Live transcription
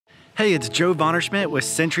Hey, it's Joe Vonnerschmidt with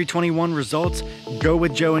Century 21 Results, Go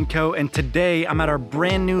with Joe & Co. And today I'm at our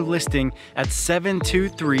brand new listing at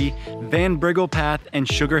 723 Van Briggle Path in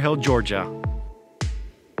Sugar Hill, Georgia.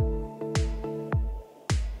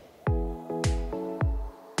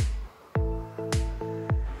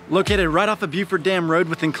 Located right off of Buford Dam Road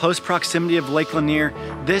within close proximity of Lake Lanier,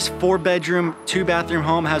 this 4-bedroom, 2-bathroom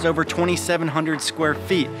home has over 2,700 square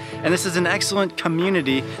feet. And this is an excellent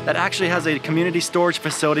community that actually has a community storage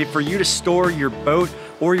facility for you to store your boat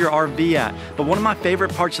or your RV at. But one of my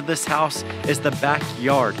favorite parts of this house is the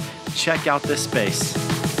backyard. Check out this space.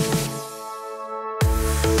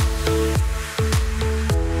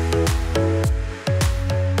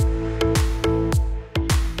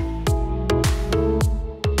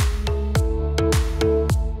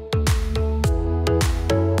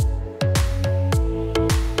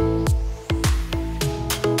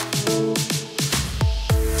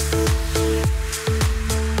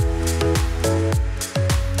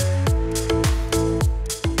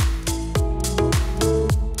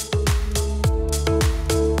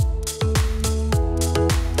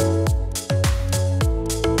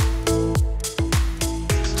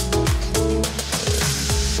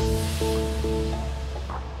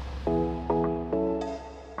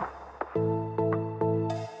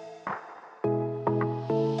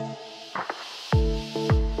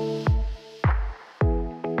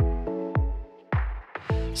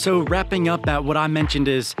 So wrapping up at what I mentioned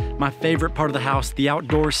is my favorite part of the house, the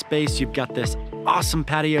outdoor space. You've got this awesome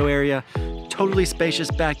patio area, totally spacious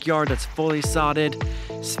backyard that's fully sodded,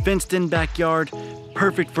 fenced in backyard,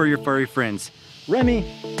 perfect for your furry friends. Remy,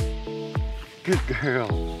 good girl,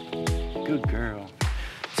 good girl.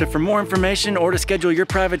 So for more information or to schedule your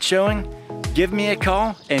private showing, give me a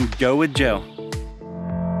call and go with Joe.